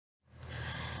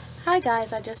Hi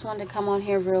guys, I just wanted to come on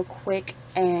here real quick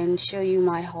and show you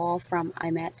my haul from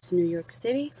Imats, New York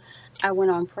City. I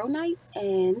went on pro night,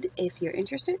 and if you're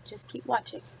interested, just keep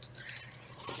watching.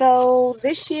 So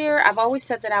this year, I've always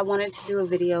said that I wanted to do a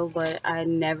video, but I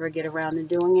never get around to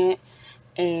doing it,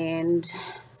 and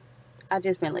I've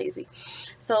just been lazy.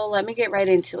 So let me get right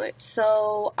into it.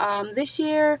 So this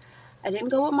year, I didn't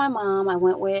go with my mom. I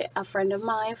went with a friend of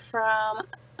mine from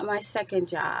my second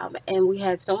job, and we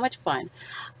had so much fun.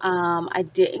 I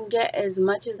didn't get as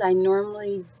much as I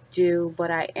normally do,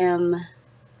 but I am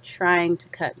trying to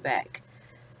cut back.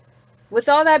 With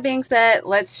all that being said,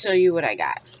 let's show you what I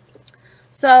got.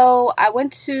 So I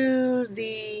went to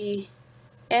the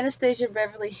Anastasia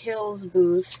Beverly Hills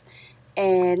booth,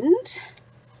 and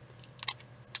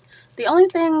the only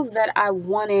thing that I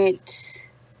wanted,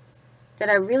 that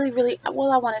I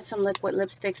I wanted some liquid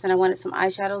lipsticks and I wanted some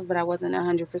eyeshadows, but I wasn't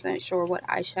 100% sure what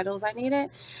eyeshadows I needed.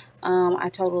 I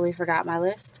totally forgot my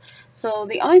list. So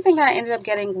the only thing that I ended up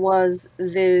getting was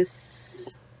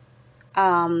this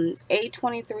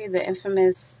A23, the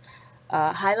infamous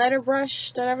highlighter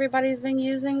brush that everybody's been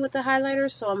using with the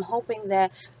highlighters. So I'm hoping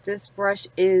that this brush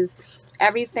is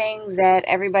everything that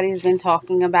everybody's been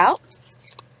talking about.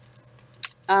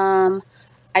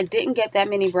 I didn't get that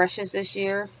many brushes this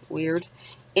year. Weird.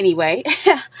 Anyway,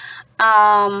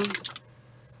 I'm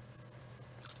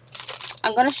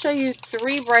going to show you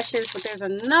 3 brushes, but there's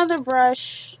another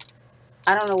brush.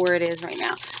 I don't know where it is right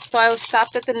now. So I was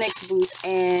stopped at the NYX booth,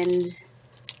 and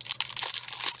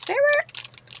they were,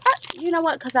 you know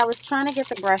what, because I was trying to get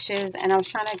the brushes, and I was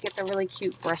trying to get the really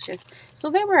cute brushes.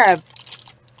 So they were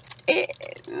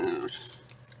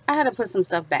I had to put some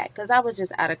stuff back because I was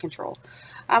just out of control.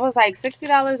 I was like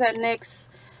 $60 at NYX.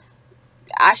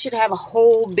 I should have a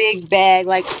whole big bag.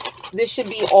 Like, this should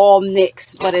be all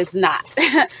NYX, but it's not.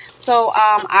 So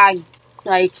I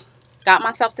got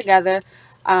myself together,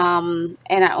 and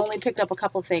I only picked up a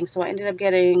couple things. So I ended up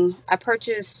I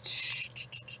purchased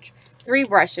 3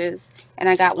 brushes, and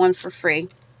I got one for free.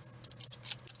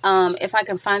 If I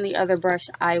can find the other brush,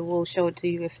 I will show it to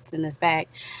you if it's in this bag.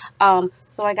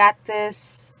 So I got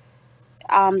this.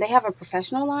 They have a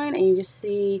professional line, and you can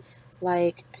see,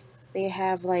 like, they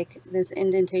have, like, this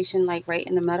indentation, like, right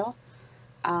in the middle.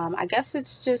 I guess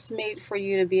it's just made for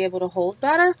you to be able to hold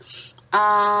better.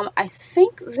 I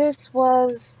think this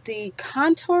was the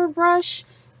contour brush.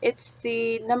 It's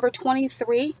the number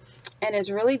 23, and it's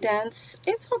really dense.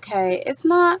 It's okay. It's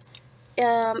not,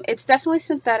 it's definitely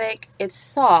synthetic. It's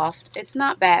soft. It's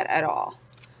not bad at all.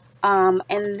 And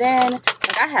then,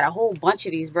 like, I had a whole bunch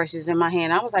of these brushes in my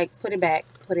hand. I was like, put it back,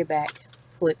 put it back,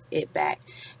 put it back.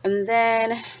 And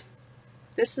then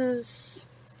this is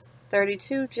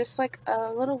 32, just like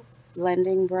a little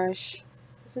blending brush.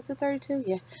 Is it the 32?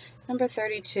 Yeah, number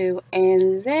 32.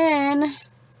 And then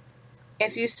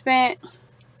if you spent,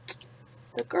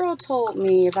 the girl told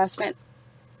me if I spent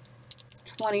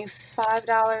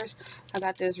 $25, I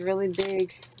got this really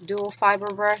big dual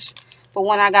fiber brush. But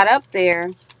when I got up there,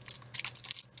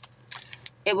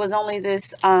 it was only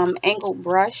this angled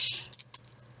brush,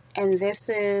 and this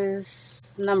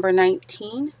is number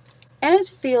 19, and it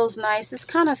feels nice. It's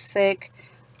kind of thick.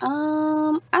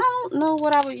 I don't know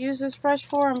what I would use this brush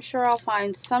for. I'm sure I'll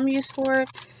find some use for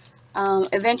it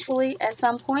eventually at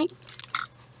some point.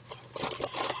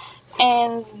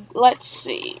 And let's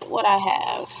see what I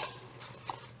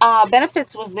have.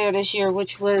 Benefits was there this year,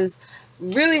 which was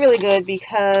really good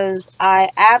because I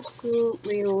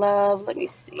absolutely love, let me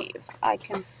see if I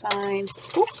can find,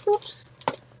 oops,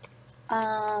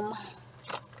 my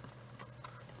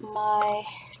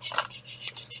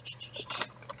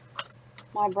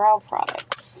brow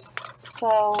products.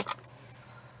 So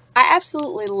I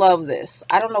absolutely love this.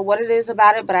 I don't know what it is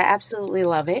about it, but I absolutely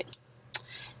love it.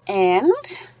 And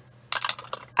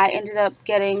I ended up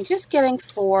getting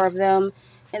 4 of them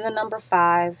in the number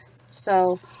 5.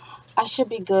 So I should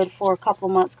be good for a couple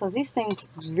months because these things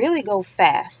really go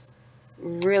fast.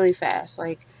 Really fast.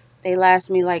 Like, they last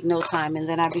me like no time, and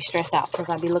then I'd be stressed out because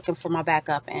I'd be looking for my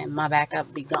backup, and my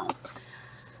backup be gone.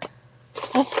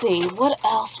 Let's see. What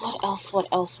else?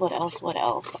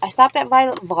 I stopped at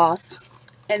Violet Voss,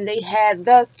 and they had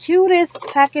the cutest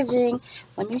packaging.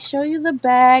 Let me show you the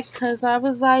bag because I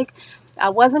was like, I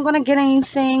wasn't going to get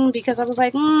anything because I was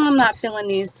like, I'm not feeling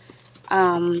these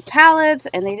palettes,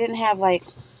 and they didn't have like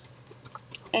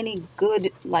any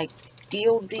good like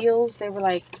deals. They were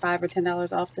like $5 or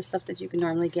 $10 off the stuff that you can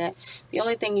normally get. The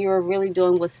only thing you were really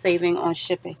doing was saving on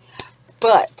shipping.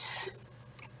 But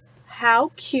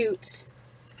how cute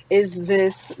is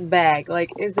this bag?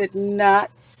 Like, is it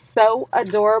not so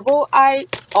adorable? I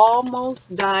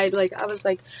almost died. Like, I was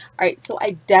like, all right, so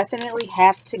I definitely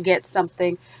have to get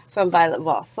something from Violet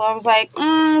Voss. So I was like,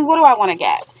 what do I want to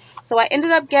get? So I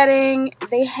ended up getting,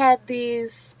 they had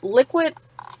these liquid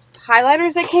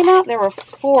highlighters that came out. There were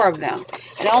 4 of them.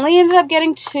 And I only ended up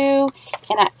getting 2.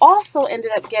 And I also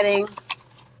ended up getting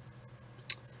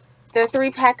their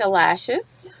 3-pack of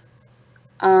lashes.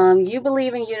 You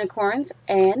Believe in Unicorns.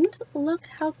 And look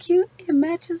how cute it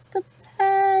matches the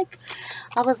bag.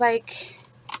 I was like,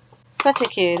 such a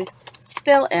kid.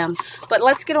 Still am. But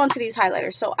let's get on to these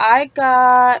highlighters. So I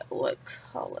got, what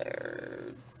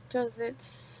color does it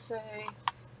say?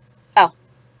 Oh,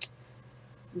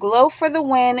 Glow for the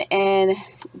Win and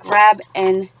Grab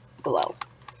and Glow.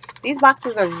 These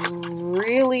boxes are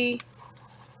really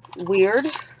weird.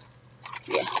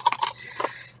 Yeah.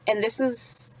 And this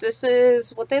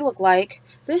is what they look like.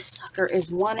 This sucker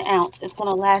is 1 ounce. It's going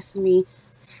to last me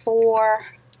forever.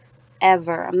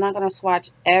 I'm not going to swatch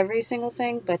every single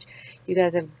thing, but you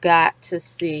guys have got to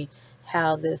see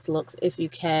how this looks if you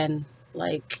can,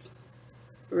 like,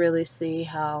 really see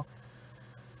how,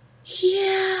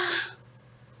 yeah,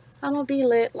 I'm going to be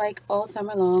lit like all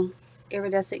summer long.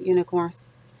 Iridescent unicorn.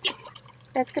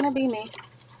 That's going to be me.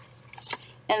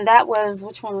 And that was,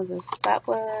 which one was this? That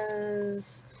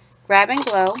was Grab and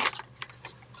Glow.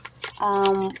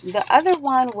 The other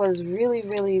one was really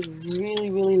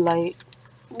light.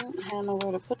 I don't know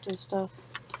where to put this stuff.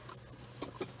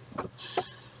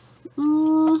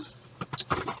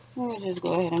 Let me just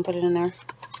go ahead and put it in there.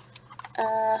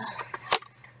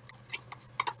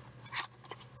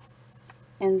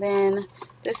 And then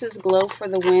this is Glow for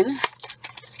the Win.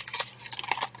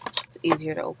 It's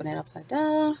easier to open it upside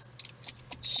down.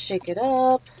 Shake it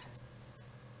up.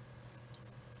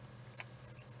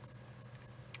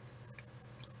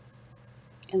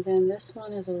 And then this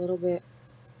one is a little bit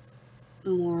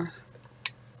more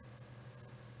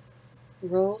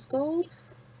rose gold.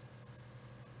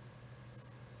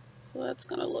 So that's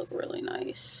going to look really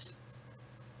nice.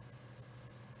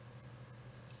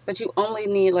 But you only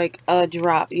need like a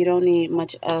drop. You don't need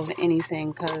much of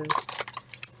anything because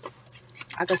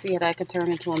I could see that could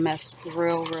turn into a mess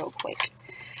real quick.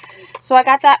 So I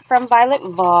got that from Violet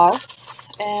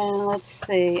Voss. And let's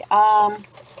see. I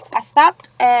stopped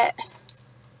at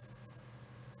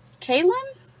Kaylin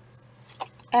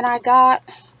and I got,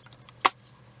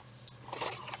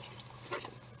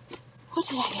 what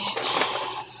did I get?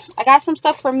 I got some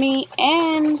stuff for me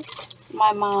and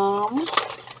my mom.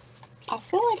 I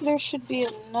feel like there should be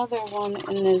another one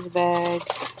in this bag.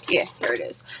 Yeah, here it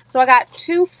is. So I got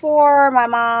 2 for my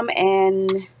mom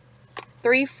and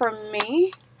 3 for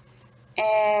me.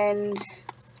 And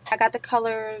I got the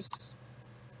colors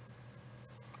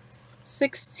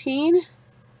 16,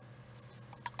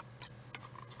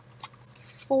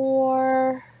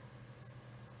 4,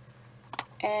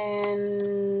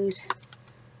 and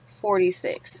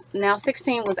 46. Now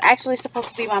 16 was actually supposed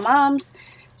to be my mom's.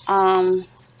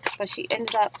 But she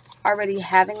ended up already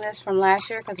having this from last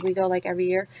year because we go like every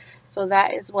year. So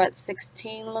that is what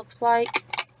 16 looks like.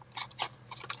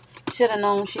 Should have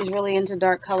known she's really into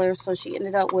dark colors, so she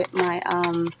ended up with my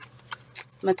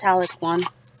metallic one.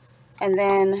 And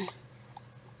then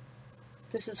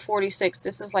this is 46.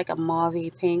 This is like a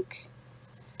mauvey pink.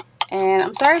 And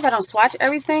I'm sorry if I don't swatch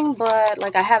everything, but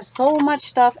like I have so much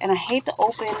stuff and I hate to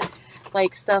open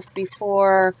like stuff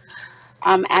before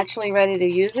I'm actually ready to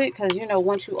use it, because you know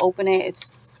once you open it,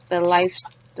 it's the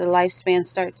lifespan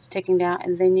starts ticking down,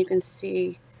 and then you can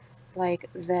see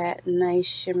like that nice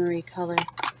shimmery color.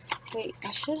 Wait,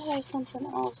 I should have something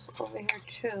else over here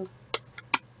too.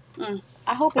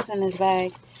 I hope it's in this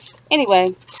bag.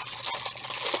 Anyway,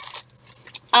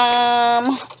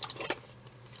 I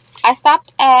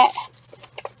stopped at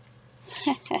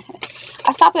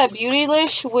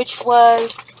Beautylish, which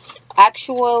was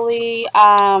actually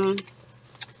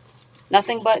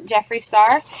nothing but Jeffree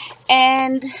Star,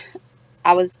 and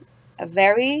I was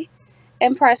very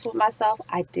impressed with myself.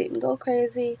 I didn't go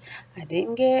crazy. I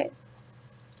didn't get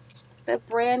the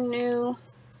brand new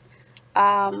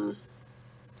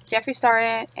Jeffree Star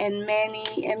and Manny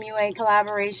MUA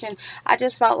collaboration. I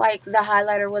just felt like the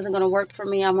highlighter wasn't going to work for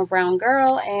me. I'm a brown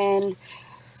girl, and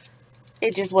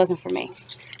it just wasn't for me.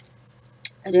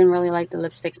 I didn't really like the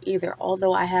lipstick either,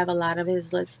 although I have a lot of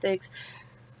his lipsticks.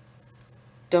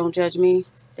 Don't judge me.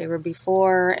 They were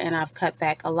before, and I've cut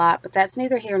back a lot, but that's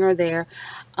neither here nor there.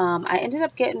 I ended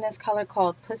up getting this color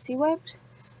called Pussy Whipped,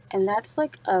 and that's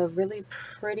like a really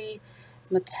pretty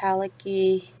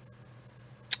metallic-y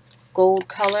gold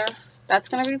color. That's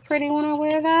going to be pretty when I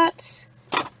wear that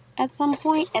at some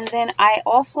point. And then I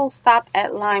also stopped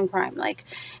at Lime Crime. Like,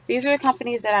 these are the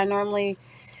companies that I normally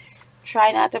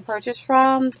try not to purchase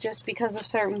from just because of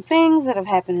certain things that have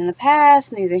happened in the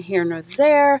past, neither here nor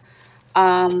there.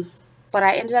 But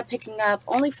I ended up picking up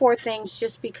only 4 things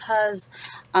just because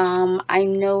I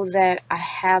know that I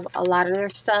have a lot of their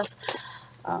stuff.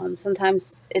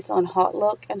 Sometimes it's on Hot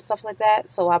Look and stuff like that,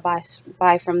 so I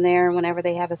buy from there whenever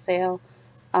they have a sale.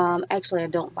 Actually, I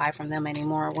don't buy from them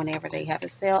anymore whenever they have a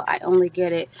sale. I only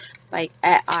get it like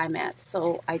at Imats,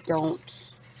 so I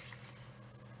don't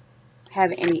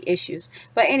have any issues.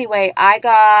 But anyway, I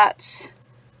got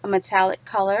a metallic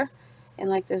color and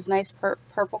like this nice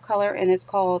purple color, and it's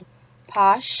called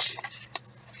Posh.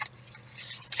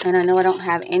 And I know I don't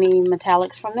have any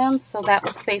metallics from them, so that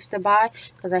was safe to buy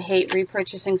because I hate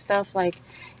repurchasing stuff. Like,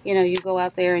 you know, you go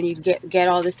out there and you get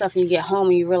all this stuff and you get home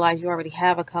and you realize you already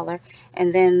have a color.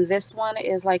 And then this one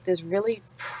is like this really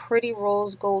pretty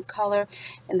rose gold color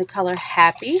in the color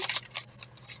Happy.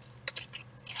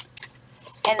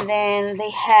 And then they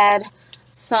had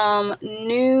some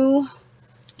new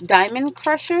diamond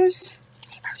crushers.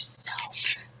 They are so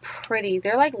pretty.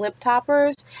 They're like lip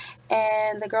toppers.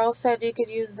 And the girl said you could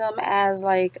use them as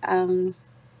like cream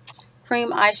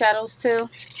eyeshadows too.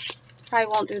 Probably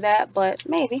won't do that, but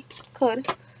maybe could.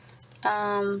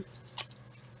 They're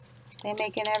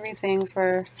making everything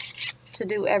to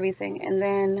do everything. And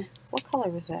then what color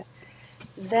was that?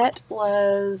 That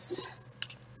was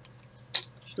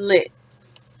Lit.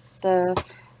 The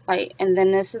light. And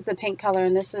then this is the pink color,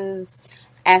 and this is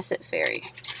Acid Fairy.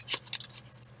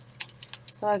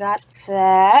 So I got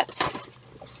that.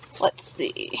 Let's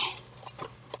see.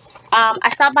 I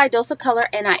stopped by Dose of Color,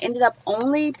 and I ended up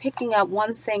only picking up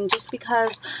one thing just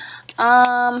because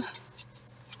I'm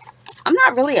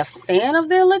not really a fan of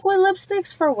their liquid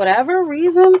lipsticks for whatever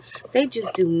reason. They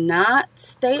just do not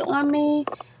stay on me.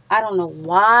 I don't know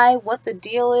why, what the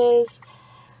deal is.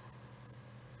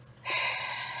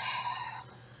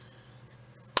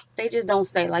 They just don't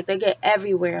stay. Like, they get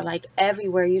everywhere, like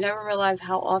everywhere. You never realize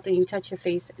how often you touch your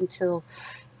face until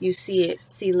you see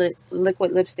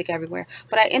liquid lipstick everywhere.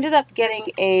 But I ended up getting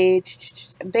a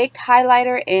baked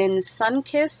highlighter in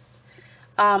Sunkissed.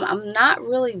 I'm not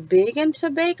really big into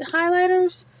baked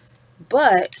highlighters,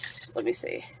 but let me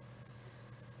see.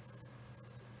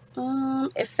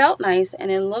 It felt nice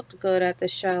and it looked good at the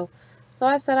show, so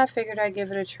I said I figured I'd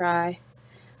give it a try.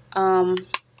 And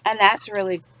that's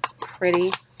really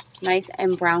pretty, nice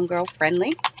and brown girl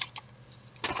friendly.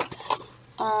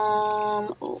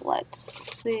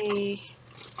 Let's see.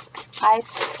 I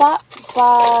stopped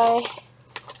by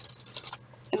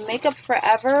Makeup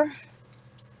Forever.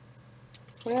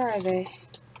 Where are they?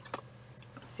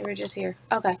 They were just here.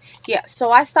 Okay. Yeah,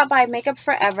 so I stopped by Makeup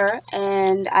Forever,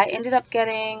 and I ended up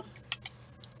getting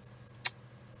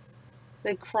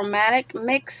the Chromatic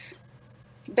Mix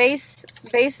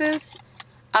bases.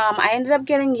 I ended up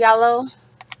getting yellow.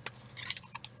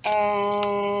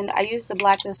 And I used the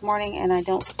black this morning, and I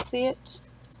don't see it.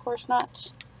 Of course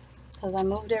not, because I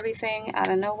moved everything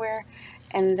out of nowhere.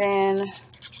 And then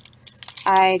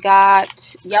I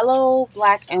got yellow,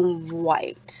 black, and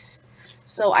white.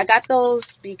 So I got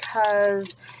those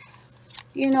because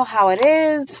you know how it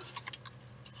is.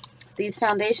 These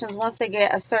foundations, once they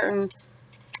get a certain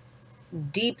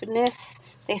deepness,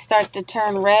 they start to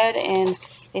turn red, and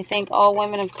they think all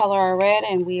women of color are red,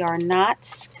 and we are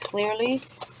not, clearly.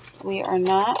 We are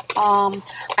not. What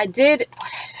did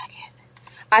I get?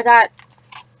 I got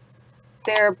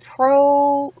their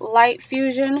Pro Light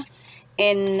Fusion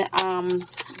in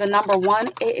the #1.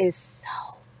 It is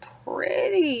so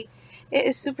pretty. It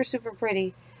is super, super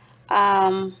pretty.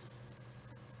 I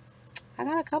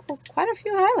got quite a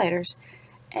few highlighters.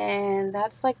 And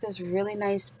that's like this really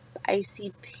nice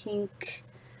icy pink.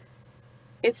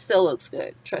 It still looks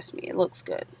good. Trust me, it looks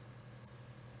good.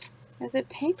 Is it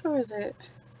pink or is it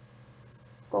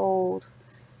gold?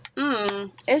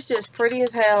 It's just pretty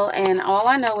as hell, and all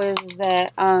I know is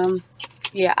that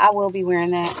yeah, I will be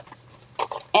wearing that.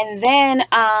 And then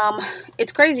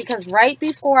it's crazy because right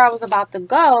before I was about to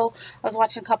go, I was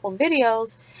watching a couple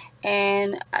videos,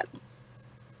 and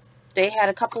they had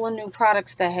a couple of new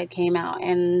products that had came out,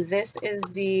 and this is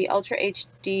the Ultra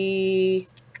HD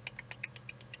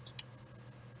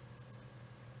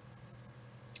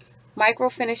Micro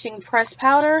Finishing Press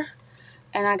Powder,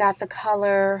 and I got the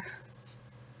color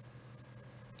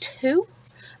 2.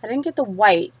 I didn't get the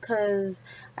white because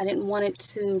I didn't want it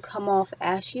to come off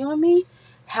ashy on me.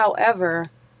 However,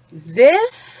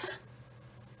 this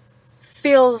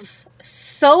feels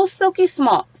so silky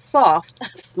soft.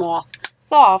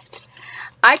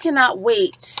 I cannot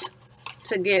wait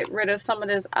to get rid of some of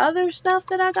this other stuff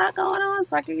that I got going on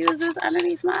so I can use this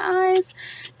underneath my eyes,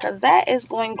 because that is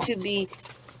going to be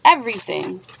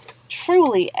everything.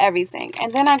 truly everything.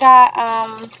 And then I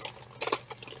got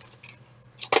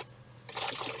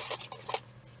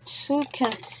two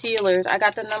concealers. I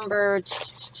got the number,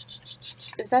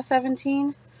 is that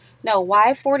 17? No,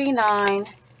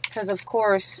 Y49, because of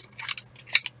course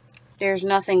there's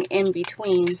nothing in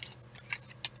between,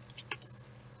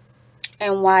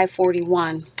 and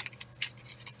Y41.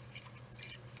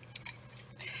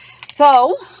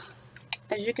 So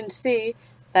as you can see,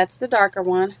 that's the darker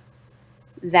one,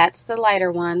 that's the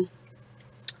lighter one.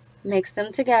 Mix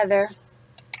them together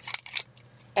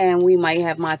and we might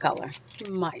have my color.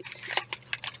 Might.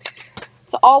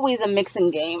 It's always a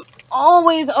mixing game.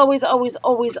 Always, always, always,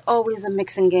 always, always a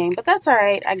mixing game. But that's all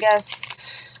right. I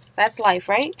guess that's life,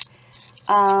 right?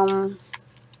 What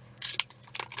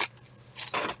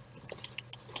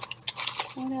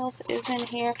else is in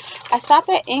here? I stopped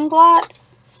at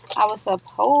Imats. I was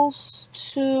supposed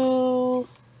to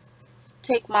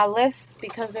take my list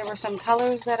because there were some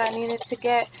colors that I needed to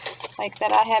get, like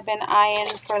that I had been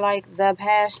eyeing for like the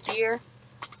past year.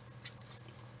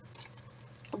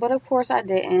 But of course I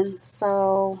didn't.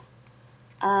 So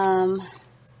I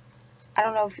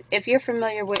don't know if you're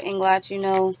familiar with Imats, you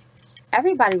know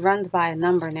everybody runs by a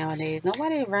number nowadays.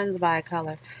 Nobody runs by a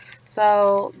color.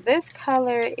 So this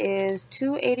color is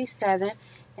 287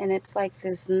 and it's like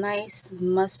this nice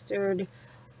mustard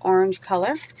orange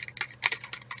color,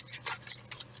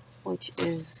 which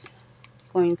is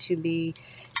going to be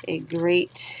a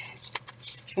great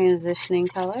transitioning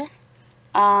color.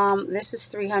 This is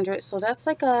 300, so that's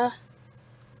like a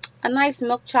nice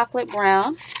milk chocolate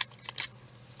brown.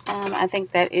 I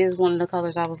think that is one of the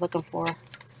colors I was looking for.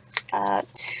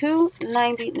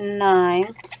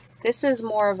 $2.99. This is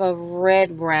more of a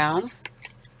red brown.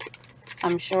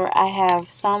 I'm sure I have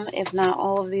some, if not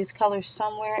all of these colors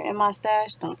somewhere in my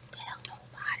stash. Don't tell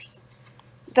nobody.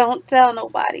 Don't tell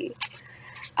nobody.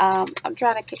 I'm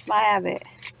trying to kick my habit.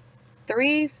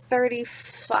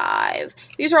 $3.35.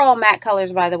 These are all matte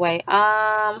colors, by the way.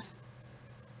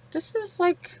 This is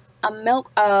like a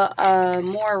milk,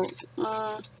 more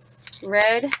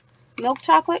red milk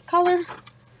chocolate color.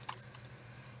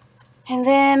 And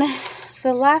then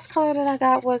the last color that I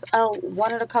got was,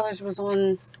 one of the colors was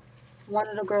on one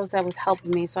of the girls that was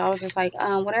helping me. So I was just like,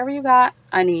 whatever you got,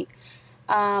 I need.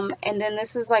 And then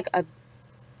this is like a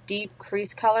deep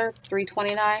crease color,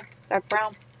 $3.29, dark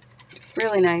brown.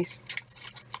 Really nice.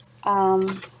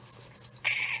 And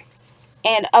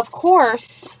of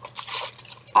course,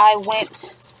 I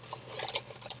went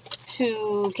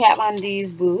to Kat Von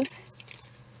D's booth.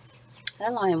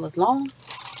 That line was long.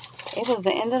 It was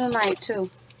the end of the night too.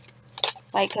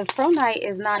 Like, because pro night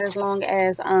is not as long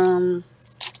as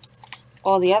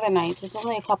all the other nights. It's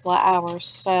only a couple of hours.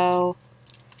 So,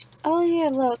 oh yeah,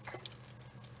 look.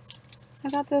 I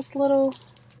got this little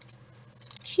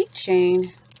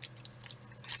keychain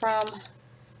from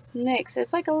NYX.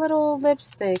 It's like a little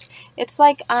lipstick. It's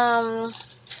like,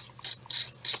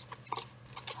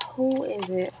 who is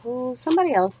it?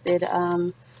 Somebody else did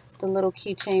the little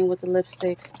keychain with the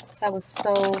lipsticks. That was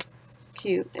so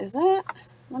cute. Is that?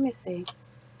 Let me see.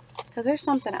 Because there's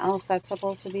something else that's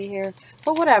supposed to be here.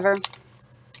 But whatever.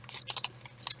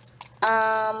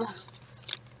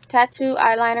 Tattoo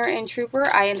eyeliner in Trooper.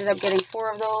 I ended up getting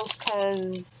 4 of those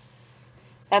because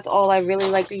that's all I really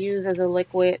like to use as a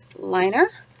liquid liner.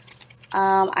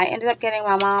 I ended up getting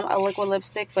my mom a liquid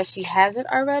lipstick, but she has it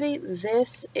already.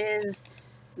 This is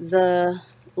the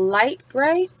light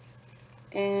gray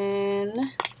in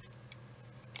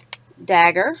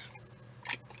Dagger.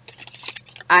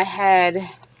 I had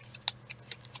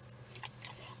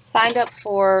signed up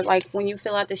for, like, when you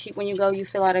fill out the sheet, when you go, you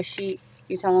fill out a sheet.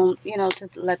 You tell them, you know, to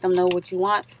let them know what you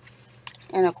want.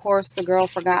 And of course, the girl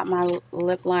forgot my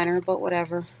lip liner, but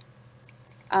whatever.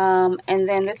 And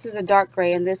then this is a dark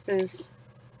gray, and this is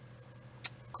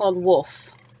called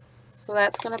Wolf. So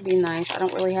that's going to be nice. I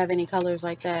don't really have any colors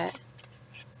like that.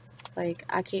 Like,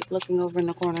 I keep looking over in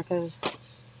the corner because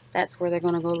that's where they're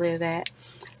going to go live at.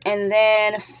 And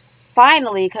then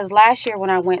finally, because last year when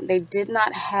I went, they did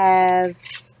not have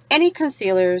any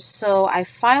concealers. So I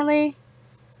finally,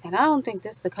 and I don't think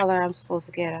this is the color I'm supposed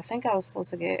to get. I think I was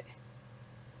supposed to get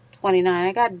 29.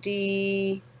 I got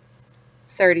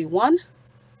D31.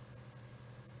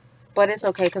 But it's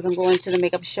okay because I'm going to the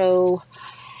makeup show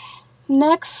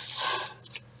next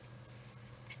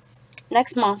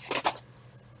month.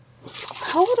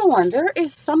 Hold on. There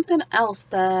is something else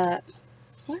that...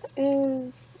 What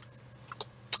is...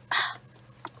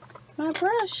 my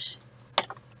brush?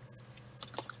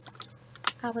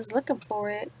 I was looking for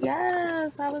it.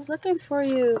 Yes, I was looking for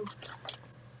you.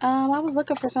 I was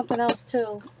looking for something else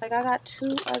too. Like, I got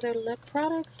 2 other lip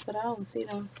products, but I don't see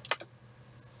them.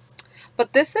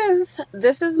 But this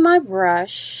is my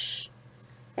brush,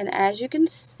 and as you can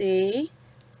see,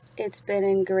 it's been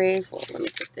engraved. Well, let me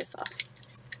take this off.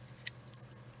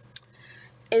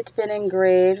 It's been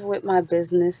engraved with my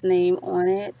business name on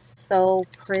it. So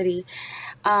pretty.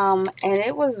 And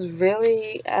it was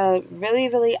really,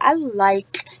 really, I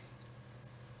like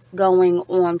going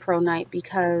on Pro Night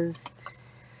because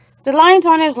the lines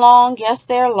aren't as long. Yes,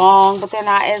 they're long, but they're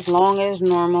not as long as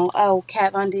normal. Oh,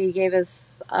 Kat Von D gave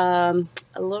us a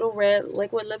little red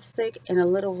liquid lipstick and a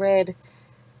little red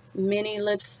mini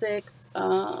lipstick.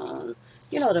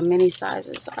 You know, the mini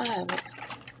sizes. I have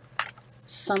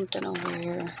something over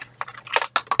here.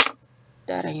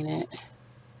 That ain't it.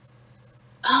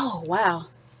 Oh, wow.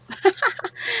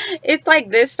 It's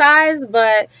like this size,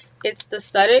 but it's the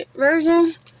studded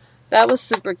version. That was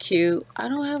super cute. I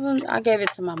don't have them. I gave it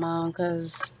to my mom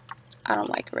because I don't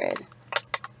like red.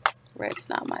 Red's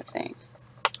not my thing.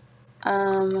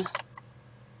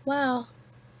 Wow.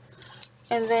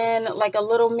 And then like a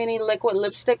little mini liquid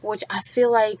lipstick, which I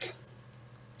feel like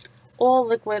all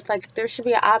liquid, like there should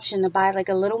be an option to buy like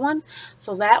a little one.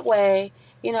 So that way,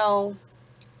 you know,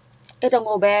 it don't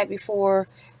go bad before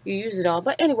you use it all.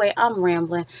 But anyway, I'm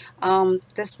rambling.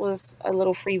 This was a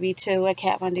little freebie too at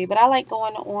Kat Von D. But I like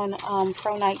going on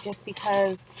Pro Night just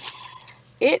because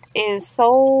it is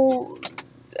so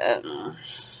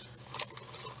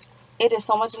it is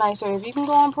so much nicer. If you can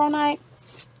go on Pro Night,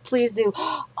 please do.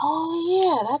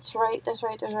 Oh yeah, that's right. That's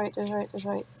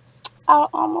right. I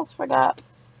almost forgot.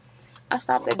 I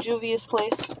stopped at Juvia's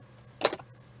place.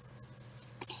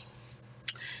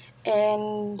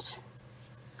 And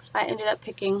I ended up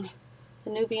picking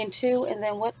the Nubian 2. And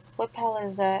then what palette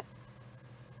is that?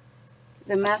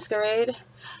 The Masquerade.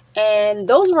 And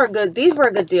those were good. These were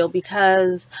a good deal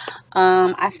because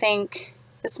I think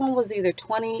this one was either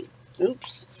 20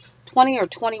 or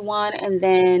 21, and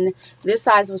then this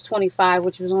size was 25,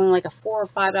 which was only like a $4 or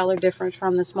 $5 difference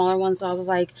from the smaller one. So I was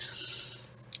like,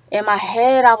 in my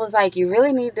head, I was like, you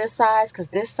really need this size because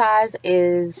this size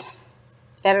is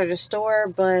better to store.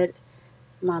 But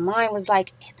my mind was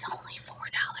like, it's only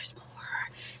 $4 more,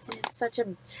 and it's such a,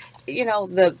 you know,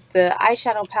 the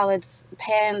eyeshadow palettes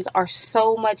pans are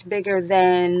so much bigger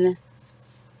than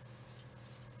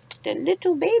the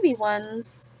little baby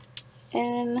ones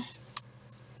in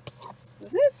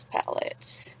this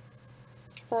palette.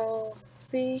 So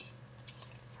see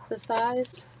the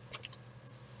size.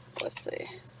 Let's see.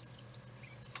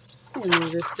 I'm gonna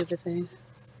move this stupid thing.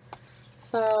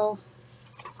 So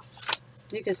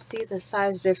you can see the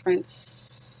size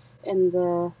difference in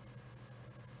the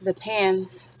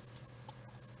pans.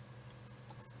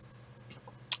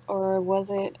 Or was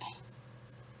it,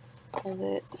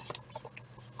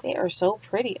 they are so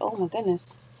pretty. Oh my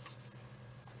goodness.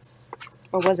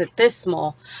 Or was it this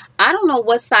small? I don't know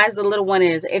what size the little one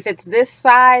is. If it's this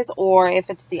size or if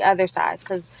it's the other size.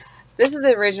 Because this is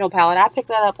the original palette. I picked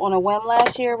that up on a whim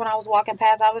last year when I was walking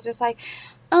past. I was just like,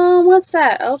 what's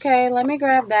that? Okay, let me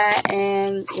grab that.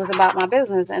 And was about my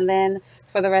business. And then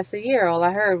for the rest of the year, all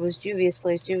I heard was Juvia's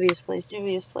place, Juvia's place,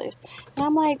 Juvia's place. And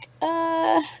I'm like,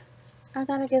 I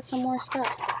gotta get some more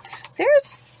stuff. There's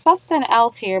something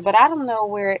else here, but I don't know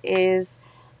where it is.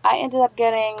 I ended up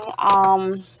getting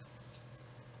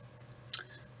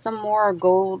some more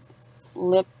gold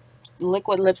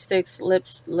liquid lipsticks,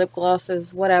 lip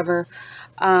glosses, whatever.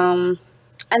 And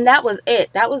that was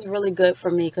it. That was really good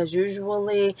for me because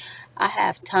usually I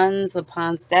have tons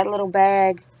upon that little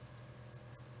bag.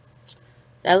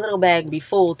 That little bag be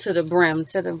full to the brim,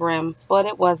 but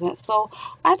it wasn't. So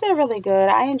I did really good.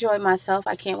 I enjoyed myself.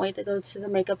 I can't wait to go to the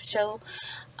makeup show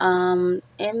in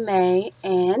May,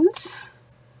 and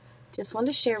just wanted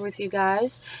to share with you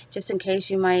guys, just in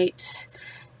case you might,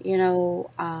 you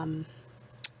know,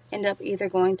 end up either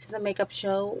going to the makeup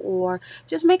show or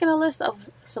just making a list of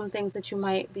some things that you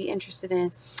might be interested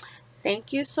in.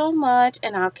 Thank you so much,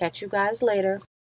 and I'll catch you guys later.